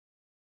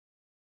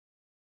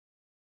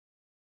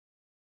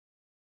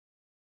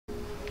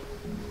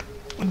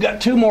we've got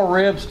 2 more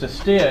ribs to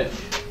stitch,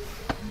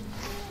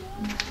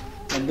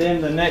 and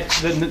then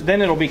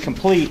then it'll be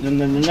complete, and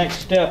then the next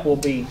step will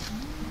be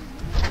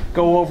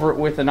go over it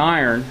with an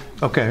iron.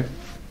 Okay.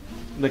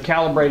 The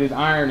calibrated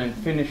iron, and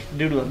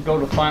go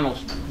to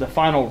the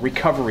final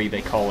recovery,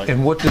 they call it.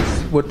 And what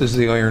does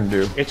the iron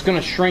do? It's going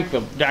to shrink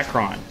the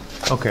Dacron.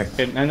 Okay.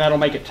 And that'll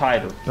make it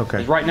tighter. Okay.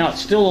 'Cause right now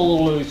it's still a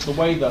little loose. The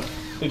way the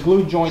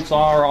glue joints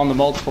are on the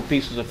multiple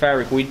pieces of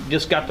fabric, we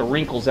just got the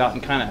wrinkles out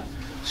and kind of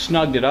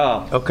snugged it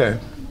up. Okay.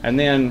 And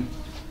then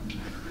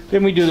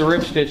we do the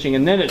rib stitching,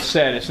 and then it's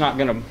set.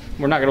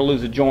 We're not gonna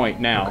lose a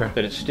joint now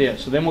that it's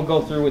stitched. So then we'll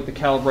go through with the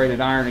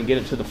calibrated iron and get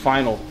it to the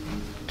final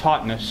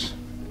tautness.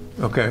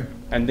 Okay.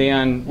 And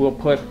then we'll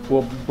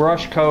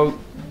brush coat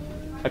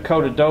a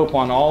coat of dope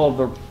on all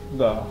of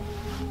the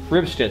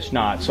rib stitch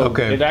knots, so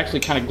it actually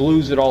kind of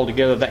glues it all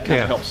together. That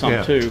kind of helps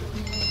some too.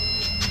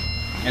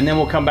 And then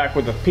we'll come back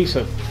with a piece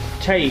of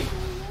tape,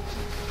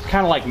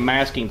 kind of like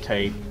masking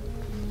tape,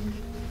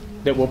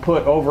 that we'll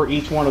put over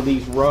each one of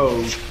these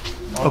rows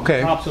on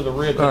the tops of the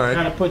ribs. It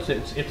kind of puts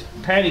it's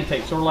padding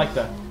tape, sort of like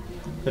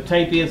the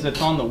tape is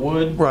that's on the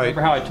wood. Right.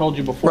 Remember how I told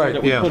you before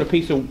that we put a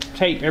piece of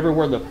tape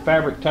everywhere the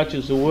fabric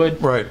touches the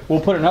wood? Right.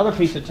 We'll put another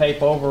piece of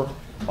tape over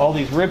all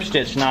these rib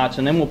stitch knots,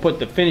 and then we'll put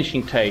the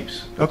finishing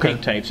tapes,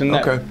 pink tapes. And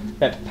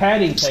that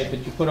padding tape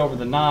that you put over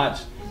the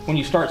knots, when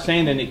you start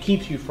sanding, it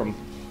keeps you from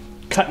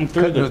cutting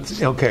through because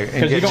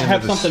you don't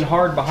have something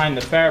hard behind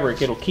the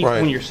fabric. It'll keep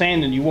when you're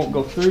sanding, you won't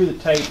go through the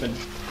tape and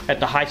at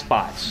the high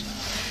spots.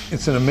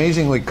 It's an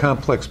amazingly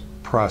complex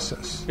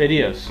process. It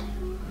is.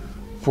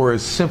 For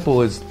as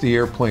simple as the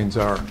airplanes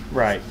are.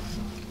 Right.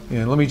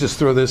 And let me just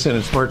throw this in.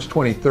 It's March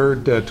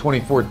 23rd,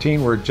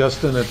 2014. We're at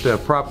Justin at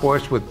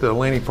Propwash with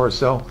Lanny,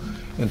 Parcell,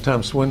 and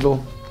Tom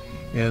Swindle,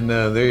 and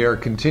they are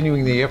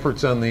continuing the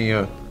efforts on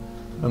the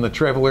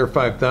Travel Air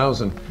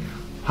 5000.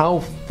 How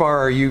far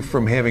are you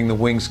from having the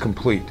wings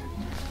complete?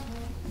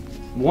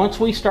 Once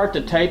we start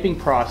the taping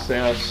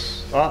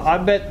process, I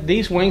bet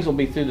these wings will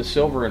be through the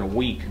silver in a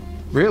week.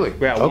 Really?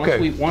 Yeah.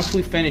 Once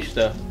we finish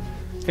the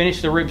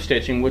rib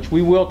stitching, which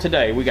we will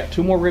today. We got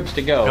 2 more ribs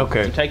to go.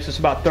 Okay. It takes us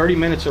about 30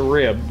 minutes a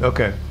rib.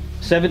 Okay.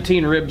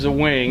 17 ribs a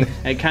wing.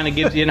 It kind of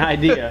gives you an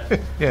idea.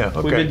 Yeah.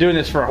 Okay. We've been doing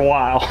this for a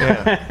while.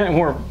 Yeah. And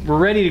we're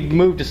ready to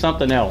move to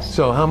something else.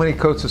 So how many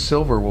coats of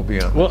silver will be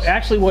on this? Well,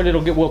 actually, what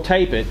it'll get, we'll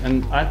tape it,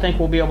 and I think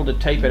we'll be able to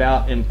tape it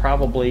out in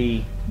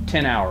probably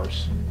 10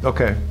 hours.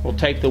 Okay. We'll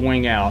tape the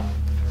wing out,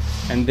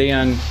 and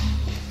then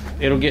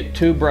it'll get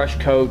 2 brush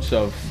coats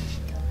of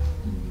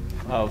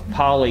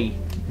poly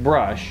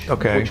brush,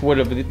 which would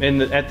have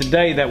at the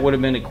day that would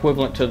have been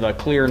equivalent to the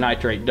clear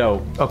nitrate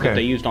dope that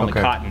they used on the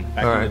cotton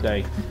back in the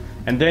day.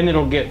 And then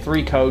it'll get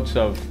 3 coats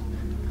of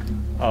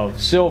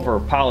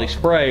silver poly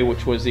spray,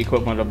 which was the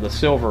equivalent of the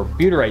silver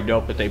butyrate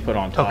dope that they put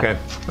on top. Okay.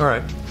 All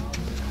right.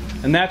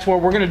 And that's where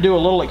we're going to do a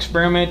little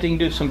experimenting,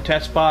 do some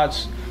test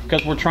spots,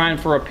 because we're trying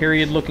for a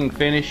period looking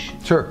finish.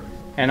 Sure.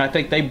 And I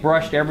think they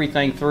brushed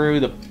everything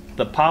through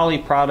the poly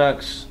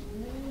products.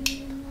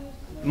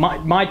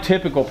 My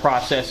typical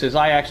process is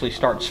I actually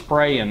start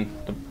spraying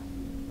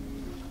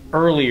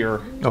earlier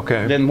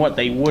than what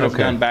they would have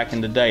done back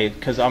in the day,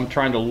 because I'm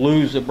trying to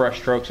lose the brush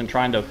strokes and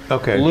trying to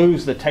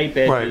lose the tape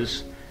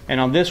edges. Right. And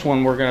on this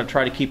one, we're going to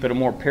try to keep it a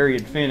more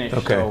period finish.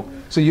 Okay.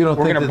 So you don't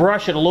we're going to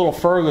brush it a little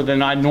further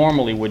than I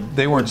normally would.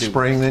 They weren't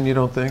spraying then, you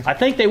don't think? I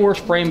think they were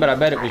spraying, but I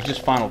bet it was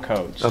just final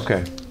coats.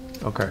 Okay.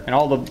 Okay. And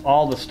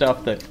all the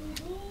stuff that,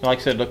 like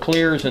I said, the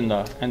clears and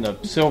the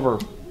silver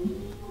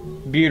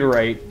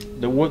butyrate,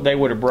 they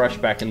would have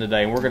brushed back in the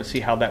day, and we're going to see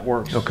how that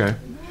works. Okay.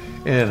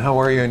 And how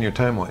are you on your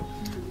timeline?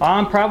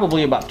 I'm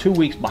probably about 2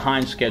 weeks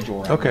behind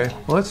schedule right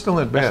now. Well, that's still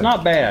not bad. That's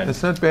not bad.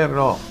 It's not bad at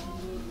all.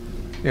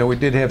 Yeah, we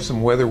did have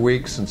some weather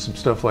weeks and some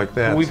stuff like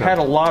that. We've had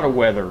a lot of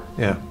weather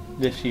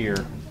this year.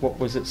 What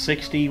was it,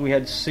 60? We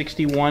had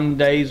 61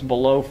 days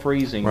below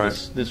freezing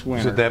this winter.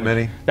 Is it that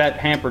many? That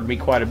hampered me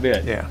quite a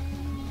bit. Yeah.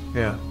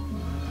 Yeah.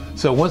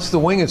 So once the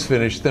wing is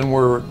finished, then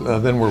where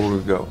will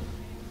we go?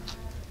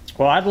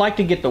 Well, I'd like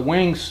to get the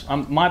wings.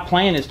 My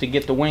plan is to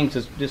get the wings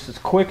just as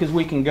quick as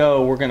we can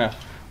go. We're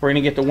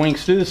gonna get the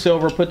wings through the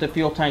silver, put the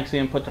fuel tanks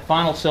in, put the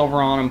final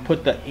silver on them,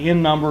 put the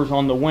end numbers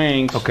on the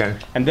wings,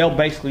 and they'll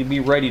basically be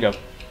ready to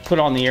put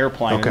on the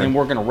airplane. And then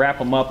we're gonna wrap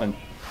them up and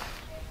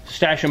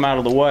stash them out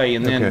of the way,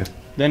 and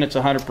then it's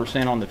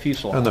 100% on the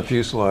fuselage. On the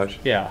fuselage.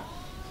 Yeah,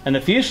 and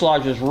the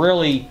fuselage is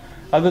really,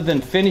 other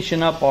than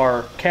finishing up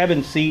our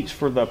cabin seats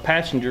for the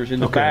passengers in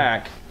the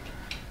back,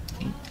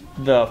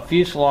 the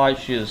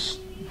fuselage is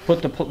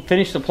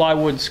finish the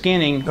plywood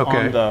skinning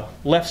on the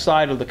left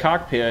side of the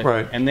cockpit,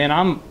 and then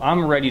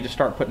I'm ready to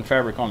start putting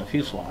fabric on the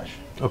fuselage.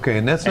 Okay,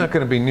 and that's not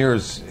going to be near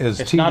as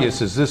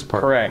tedious as this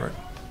part. Correct. Right.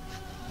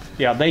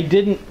 Yeah, they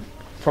didn't.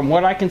 From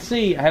what I can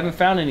see, I haven't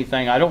found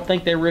anything. I don't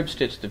think they rib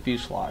stitched the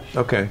fuselage.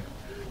 Okay.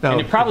 Now,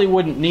 and it probably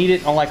wouldn't need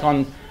it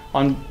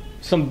on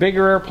some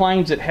bigger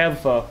airplanes that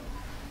have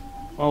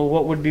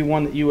what would be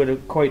one that you would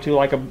equate to,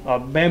 like a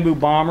bamboo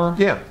bomber.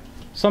 Yeah.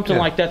 Something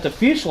like that. The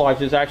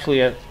fuselage is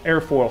actually an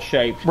airfoil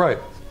shaped. Right.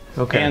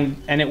 Okay.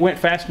 And it went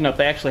fast enough.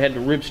 They actually had to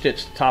rib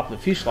stitch the top of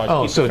the fuselage.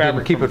 Oh, so it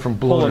didn't keep it from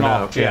blowing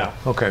out. Yeah.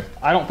 Okay.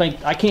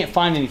 I can't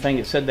find anything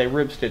that said they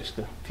rib stitched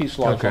the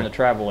fuselage on the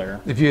Travel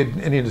Air. Have you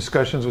had any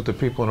discussions with the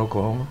people in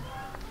Oklahoma?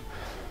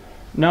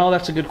 No,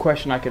 that's a good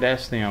question. I could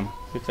ask them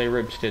if they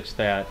rib stitched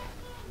that.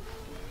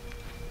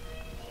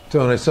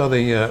 So, and I saw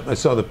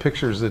the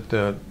pictures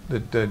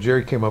that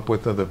Jerry came up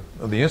with of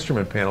the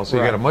instrument panel. So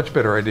you got a much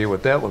better idea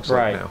what that looks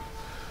like now.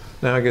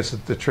 Now I guess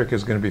the trick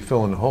is going to be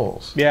filling the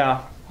holes.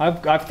 Yeah,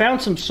 I've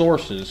found some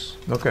sources.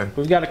 Okay.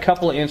 We've got a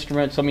couple of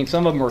instruments. I mean,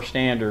 some of them are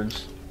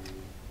standards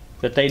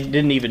that they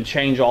didn't even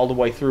change all the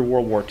way through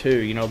World War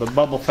II. You know, the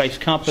bubble face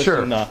compass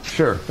and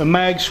the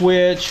mag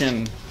switch,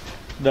 and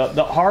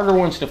the harder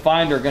ones to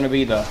find are going to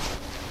be the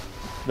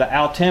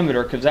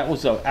altimeter, because that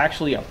was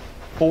actually a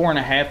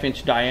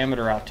 4.5-inch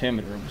diameter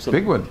altimeter. It was a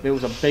big one. It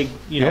was a big,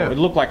 it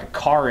looked like a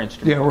car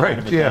instrument. Yeah, right. Kind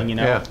of a thing, you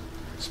know,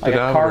 like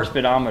a car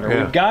speedometer.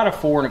 Yeah. We've got a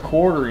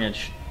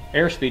 4.25-inch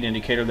airspeed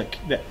indicator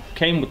that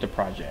came with the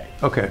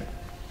project. Okay.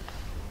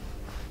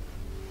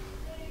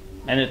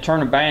 And the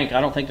turn of bank,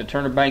 I don't think the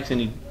turn of bank's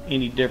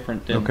any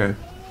different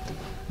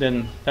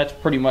than that's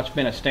pretty much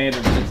been a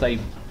standard since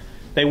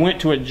they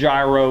went to a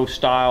gyro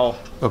style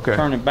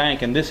turn and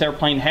bank, and this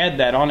airplane had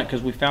that on it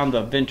because we found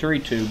the Venturi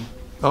tube.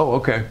 Oh,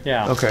 okay.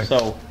 Yeah. Okay.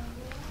 So,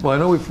 well, I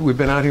know we've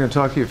been out here and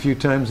talked to you a few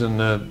times,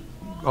 and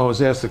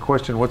always ask the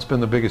question, what's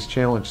been the biggest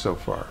challenge so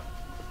far?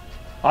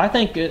 I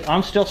think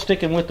I'm still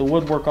sticking with the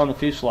woodwork on the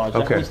fuselage.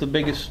 That was the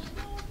biggest,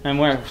 and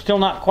we're still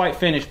not quite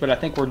finished, but I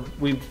think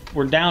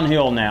we're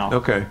downhill now.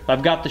 Okay.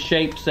 I've got the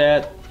shape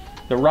set,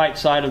 the right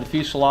side of the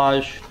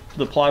fuselage,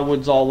 the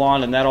plywood's all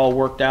on, and that all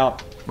worked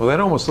out. Well,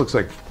 that almost looks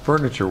like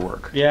furniture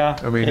work. Yeah.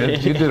 I mean,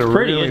 you did a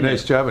really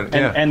nice job.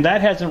 And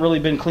that hasn't really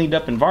been cleaned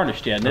up and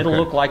varnished yet, and it'll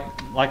look like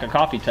a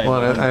coffee table.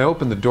 Well, I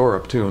opened the door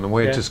up too, and the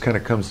way it just kind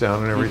of comes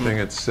down and everything,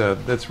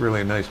 that's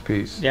really a nice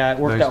piece. Yeah, it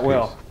worked out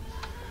well.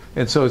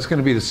 And so it's going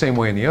to be the same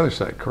way on the other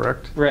side,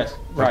 correct? Right.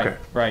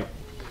 Right.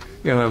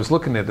 You know, I was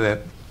looking at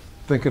that,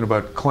 thinking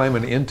about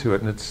climbing into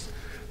it, and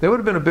that would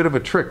have been a bit of a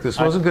trick. This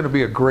wasn't going to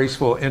be a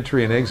graceful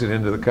entry and exit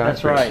into the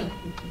cockpit. That's right.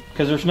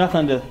 Because there's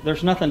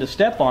nothing to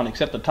step on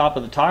except the top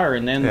of the tire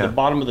and then the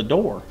bottom of the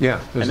door.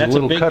 Yeah, there's a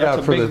little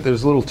cutout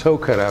there's a little toe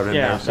cutout in there.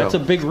 Yeah, that's a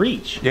big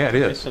reach. Yeah, it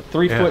is. It's a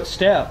 3-foot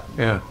step.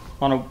 Yeah.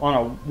 On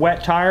a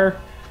wet tire,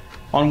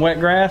 on wet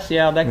grass.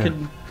 Yeah, that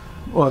could.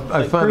 Well,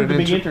 I found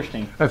it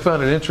interesting. I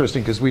found it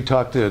interesting because we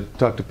talked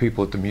to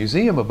people at the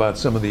museum about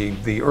some of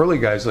the early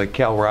guys like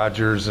Cal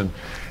Rogers and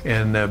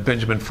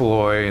Benjamin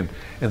Falloy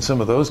and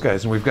some of those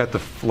guys, and we've got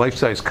the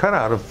life-size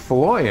cutout of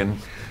Falloy, and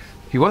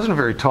he wasn't a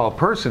very tall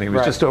person. He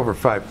was just over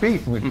 5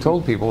 feet. And we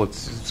told people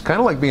it's kind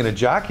of like being a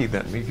jockey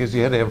then, because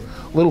you had to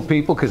have little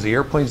people because the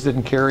airplanes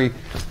didn't carry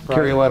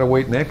a lot of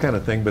weight and that kind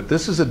of thing. But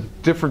this is a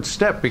different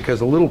step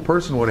because a little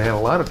person would have had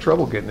a lot of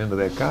trouble getting into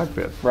that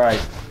cockpit.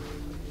 Right.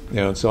 You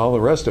know, it's all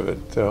the rest of it.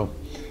 So,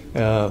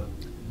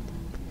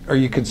 are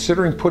you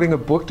considering putting a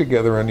book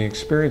together on the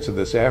experience of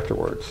this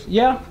afterwards?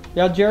 Yeah,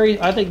 Jerry.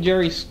 I think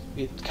Jerry's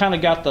kind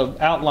of got the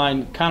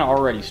outline kind of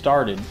already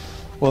started.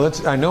 Well,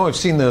 I know I've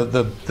seen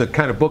the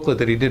kind of booklet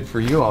that he did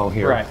for you all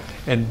here. Right.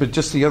 But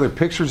just the other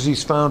pictures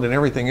he's found and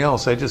everything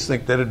else, I just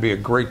think that'd be a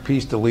great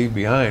piece to leave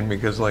behind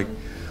because, like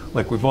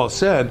we've all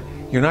said,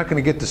 you're not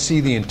going to get to see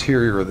the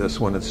interior of this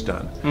when it's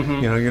done.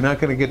 You know, you're not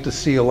going to get to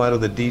see a lot of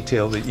the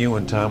detail that you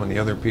and Tom and the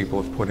other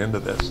people have put into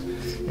this.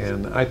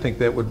 And I think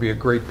that would be a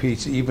great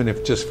piece, even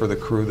if just for the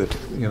crew that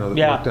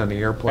worked on the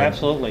airplane.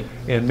 Absolutely.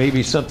 And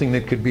maybe something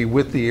that could be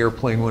with the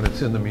airplane when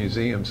it's in the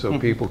museum, so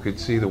people could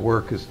see the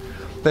work.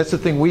 That's the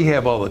thing we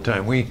have all the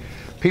time.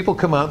 People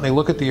come out and they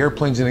look at the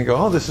airplanes and they go,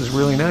 "Oh, this is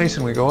really nice,"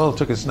 and we go, "Oh, it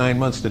took us 9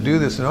 months to do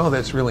this," and "Oh,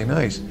 that's really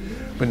nice."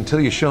 But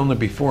until you show them the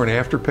before and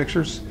after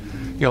pictures.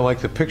 You know, like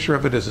the picture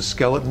of it as a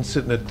skeleton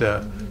sitting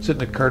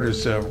at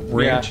Carter's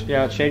ranch.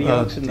 Yeah, Shady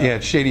Oaks.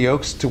 At Shady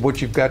Oaks to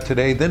what you've got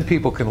today. Then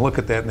people can look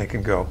at that and they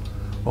can go,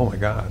 "Oh my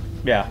God."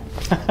 Yeah.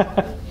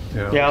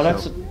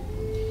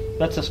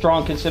 That's a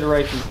strong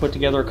consideration to put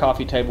together a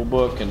coffee table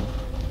book,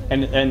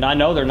 and I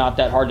know they're not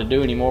that hard to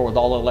do anymore with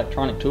all the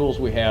electronic tools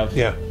we have.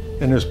 Yeah,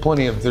 and there's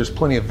plenty of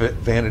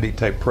vanity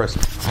type press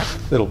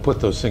that'll put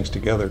those things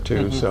together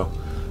too. So.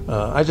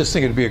 I just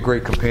think it'd be a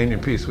great companion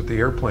piece with the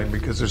airplane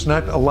because there's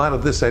not a lot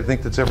of this I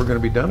think that's ever going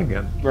to be done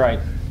again. Right.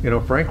 You know,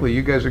 frankly,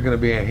 you guys are going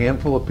to be a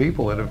handful of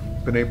people that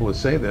have been able to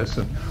say this,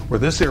 and where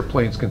this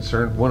airplane's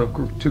concerned, one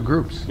of two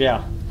groups.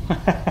 Yeah.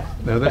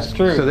 No, that's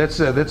true. So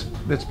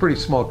that's pretty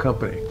small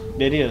company.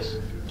 It is.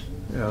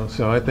 You know,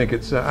 so I think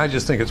I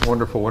just think it's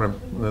wonderful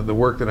the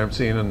work that I'm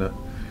seeing and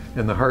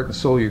the heart and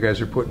soul you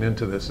guys are putting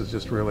into this is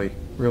just really,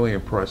 really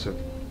impressive.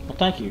 Well,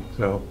 thank you.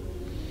 So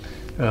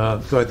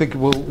I think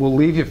we'll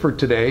leave you for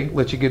today.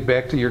 Let you get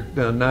back to your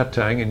knot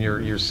tying and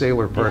your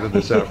sailor part of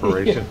this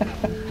operation.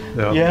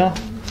 So,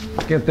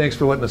 again, thanks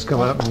for letting us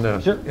come out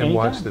and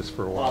watch this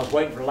for a while. Well, I was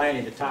waiting for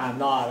Lanny to tie a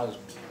knot. I was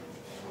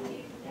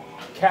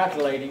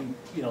calculating.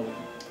 You know,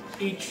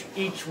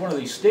 each one of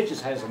these stitches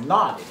has a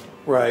knot in it.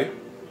 Right.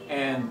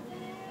 And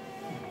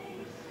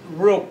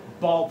real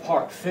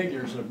ballpark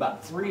figures at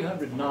about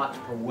 300 knots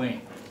per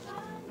wing.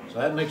 So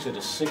that makes it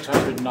a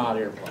 600 knot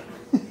airplane.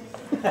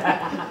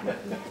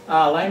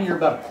 Lanny, you're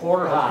about a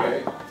quarter high.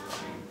 Okay.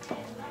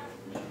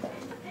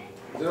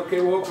 Is it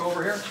okay we'll go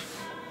over here?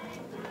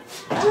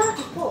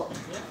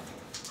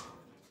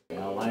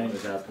 Lanny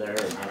was out there and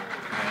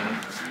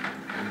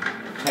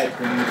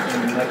testing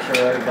and make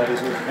sure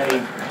everybody's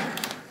okay.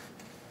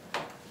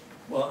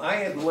 Well, I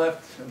had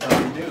left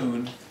about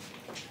noon,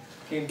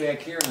 came back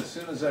here, and as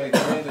soon as I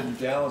landed in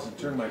Dallas and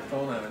turned my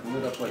phone on, it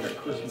lit up like a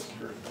Christmas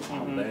tree.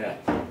 I'll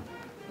bet.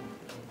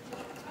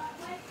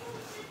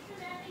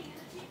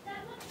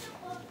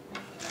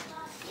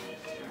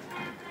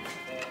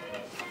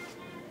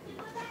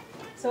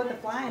 So at the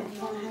flying, do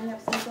you want to hang up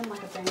something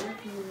like a banner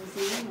from the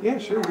museum? Yeah,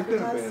 sure, we've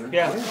got a banner.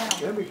 Yeah.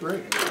 That'd be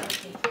great.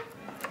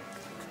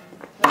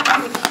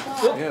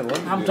 Yeah, I'd love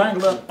to I'm do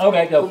tangled that. up.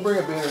 Okay, go. We'll bring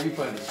a banner, you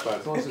find a spot,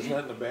 as long as it's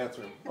not in the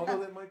bathroom. Although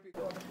that might be.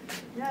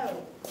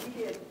 No, we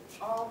did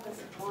all this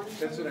one.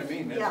 That's what I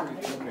mean, that's Yeah. where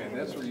you, okay,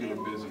 that's where you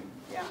were busy.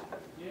 Yeah.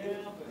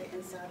 The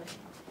inside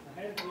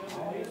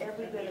of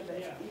every bit of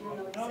it, even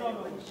though he said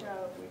it wouldn't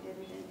show, we did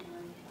it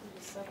anyway. He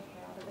was so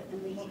proud of it.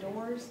 And these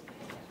doors,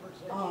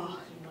 oh,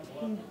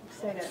 he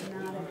stayed up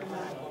night after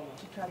night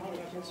to try to get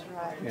it just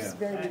right. It was Yeah.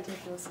 very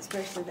meticulous,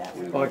 especially that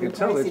one. Well, I can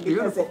tell it's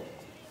beautiful.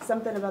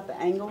 Something about the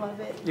angle of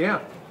it. Yeah,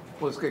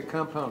 well, it's got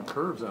compound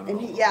curves on it. And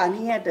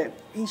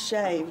he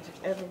shaved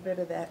every bit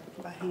of that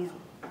by hand.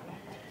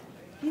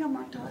 You know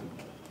Mark Todd?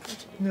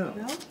 No.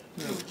 No?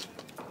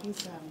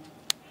 He's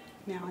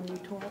now a new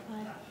tour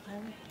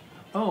pilot.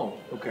 Oh,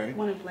 okay.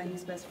 One of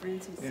Lanny's best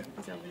friends. He's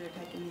Yeah. over there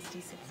taking his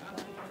D6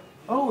 class.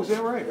 Oh, is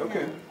that right?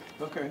 Okay,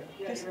 okay.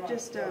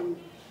 Just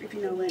if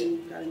you know Lanny,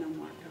 you've got to know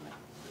Mark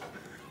Todd.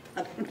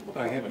 I don't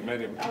know. I haven't met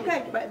him.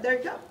 Okay, but there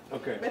you go.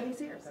 Okay. But he's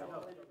here, so.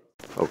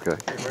 Okay.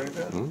 You ready for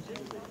that? Some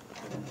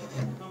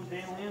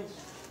Dan Lynn's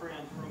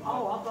friend from I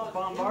thought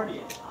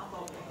Bombardier.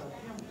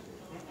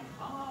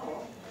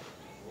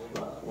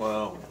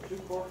 Wow. Two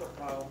corporate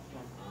pilots.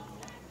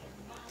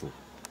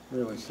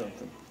 Really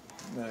something.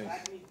 Nice.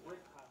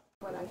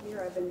 What I hear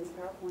of in his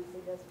PowerPoints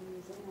he does for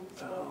museums.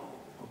 So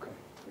Oh, okay.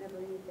 never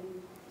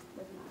anything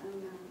with my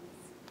own eyes.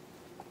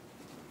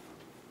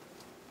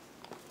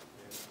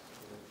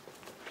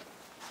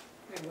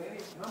 Hey,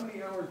 Lanny, how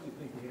many hours do you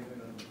think you have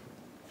in on?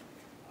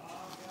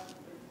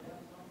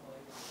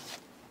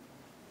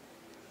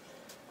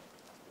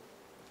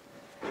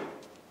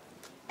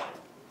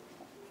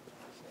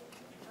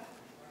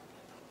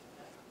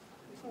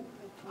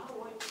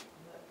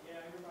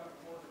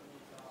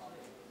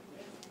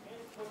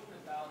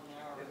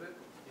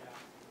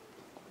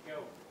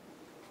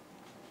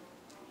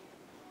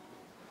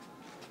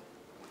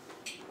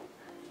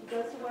 He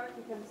goes to work,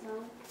 he comes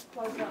home,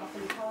 closes it off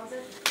in the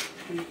closet.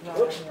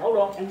 Oops, hold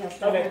on. And he'll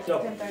stay Okay, there so.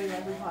 till 10:30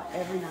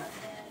 every night,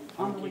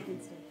 on the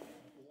weekends too.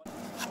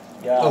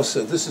 Yeah. Oh,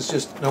 so this is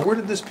just, now where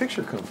did this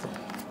picture come from?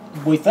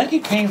 We think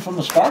it came from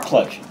the Star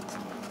Collection.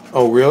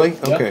 Oh, really?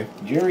 Yep. Okay.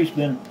 Jerry's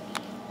been,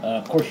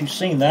 of course, you've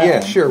seen that Yeah,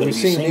 one. sure, but we've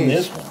have you seen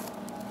these. this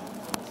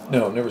one.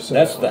 No, never saw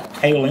That's that the one.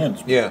 tail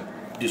ends. Yeah,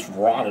 Just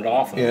rotted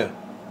off of it. yeah.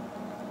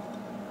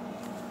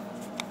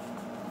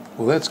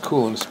 Well, that's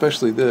cool, and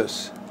especially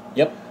this.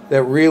 Yep.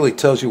 That really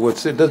tells you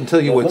what's, it doesn't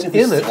tell you Well, what's look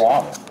at in this it.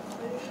 throttle.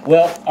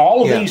 Well,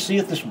 all of Yeah. these, see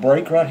at this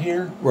brake right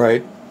here?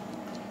 Right.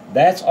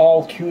 That's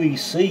all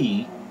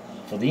QEC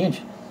for the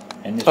engine.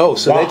 And this Oh,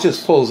 so that box-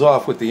 just pulls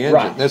off with the engine.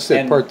 Right. That's that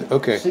And part, that,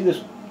 okay. See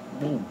this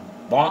little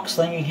box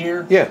thingy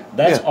here? Yeah,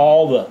 That's yeah.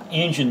 all the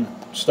engine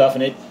stuff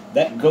in it.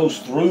 That goes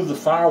through the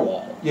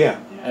firewall. Yeah.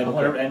 And Okay.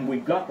 whenever, and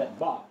we've got that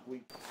box.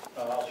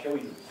 I'll show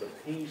you the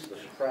piece, the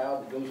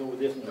shroud that goes over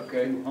this and the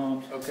Okay. two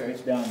humps. Okay.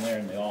 It's down there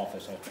in the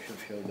office. I should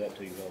have showed that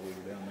to you while we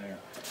were down there.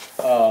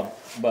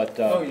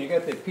 Oh, you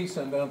got that piece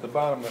on down at the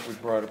bottom that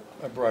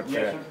I brought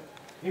Yes, back. sir.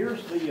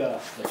 Here's the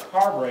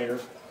carburetor.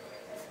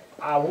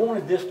 I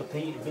wanted this to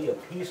be a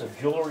piece of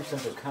jewelry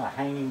since it's kind of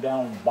hanging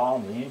down on the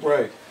bottom of the engine.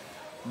 Right.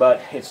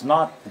 But it's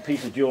not the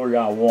piece of jewelry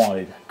I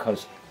wanted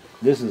because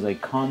this is a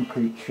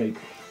concrete shaped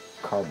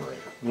carburetor.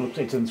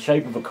 It's in the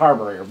shape of a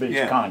carburetor, but it's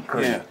Yeah,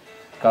 concrete. yeah.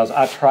 Because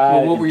I tried.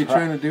 Well, what were you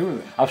trying to do with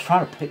it? I was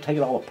trying to take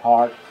it all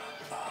apart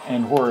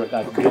and where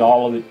I could get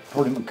all of it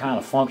pretty much kind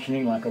of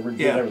functioning like I did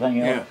Yeah,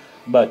 everything else. yeah.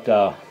 But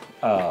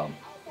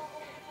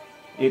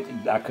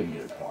I couldn't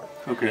get it apart.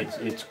 Okay.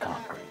 It's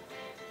concrete.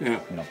 Yeah.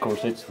 You know, of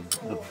course, it's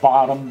the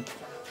bottom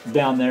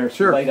down there. It's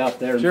Sure. laid out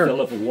there and Sure. filled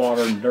up with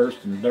water and dirt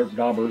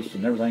daubers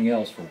and everything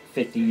else for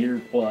 50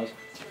 years plus.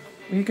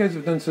 Well, you guys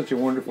have done such a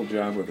wonderful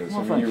job with this.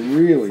 Well, I thank mean, you.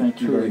 you really,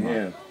 Thank you truly very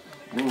much.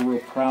 have. We're real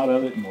proud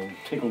of it, and we're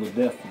tickled to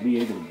death to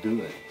be able to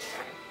do it.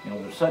 You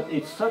know,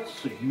 it's such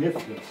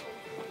significance,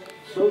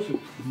 so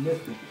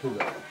significant to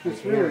the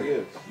It really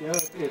is. Yeah,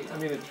 I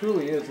mean, it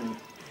truly is, and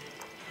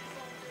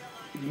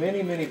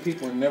many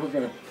people are never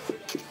going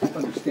to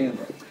understand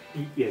that,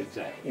 Yeah,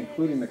 exactly.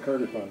 including the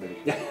Carter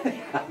Foundation.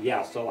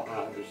 Yeah, so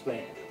I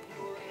understand.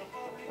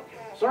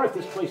 Sorry if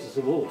this place is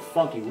a little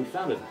funky. We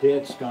found a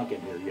dead skunk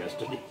in here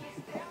yesterday.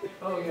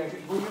 Oh yeah,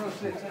 well, you know, it's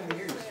that time of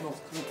year you smell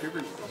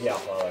everywhere. Yeah,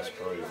 well, that's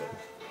true.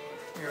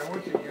 Here, I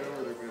want you to get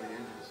over there by the engine.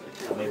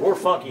 I mean, we're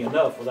funky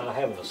enough without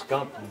having a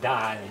skunk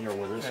die in here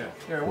with us. Yeah.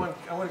 Here,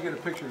 I want to get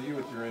a picture of you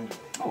with your engine.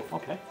 Oh,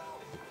 okay.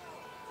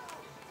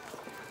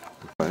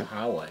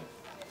 Highway.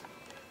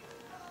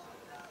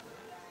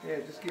 Yeah,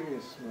 just give me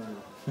a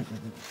smile.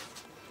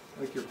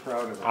 Like you're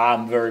proud of it.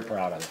 I'm very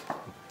proud of it.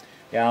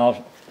 Yeah,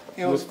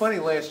 You know, it was funny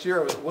last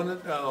year.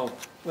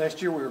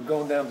 Last year we were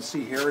going down to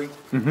see Harry,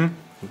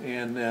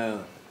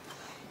 and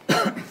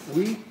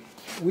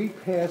we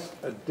passed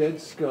a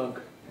dead skunk.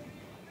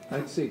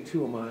 I'd say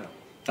 2 a mile.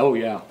 oh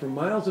yeah. For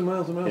miles and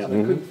miles and miles, Yeah.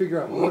 and I couldn't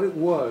figure out what it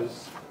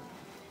was.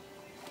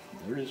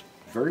 They're just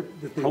very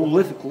That they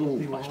prolific were, little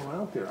they were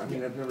all out there. I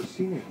mean, I've never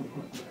seen anything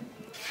like that.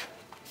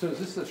 So is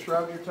this the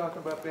shroud you're talking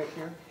about back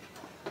here?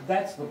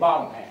 That's the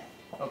bottom half.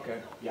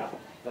 Okay. Yeah.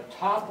 The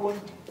top one,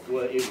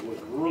 well, it was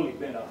really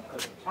bent up,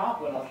 because the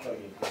top one, I'll show you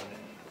in a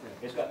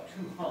minute. It's got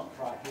 2 humps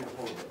right here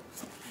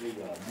where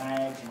the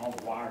mags and all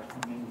the wires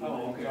come into the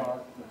okay. are.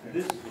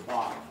 This is the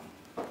bottom.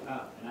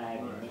 And I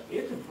had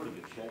it's in pretty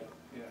good shape.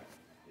 Yeah.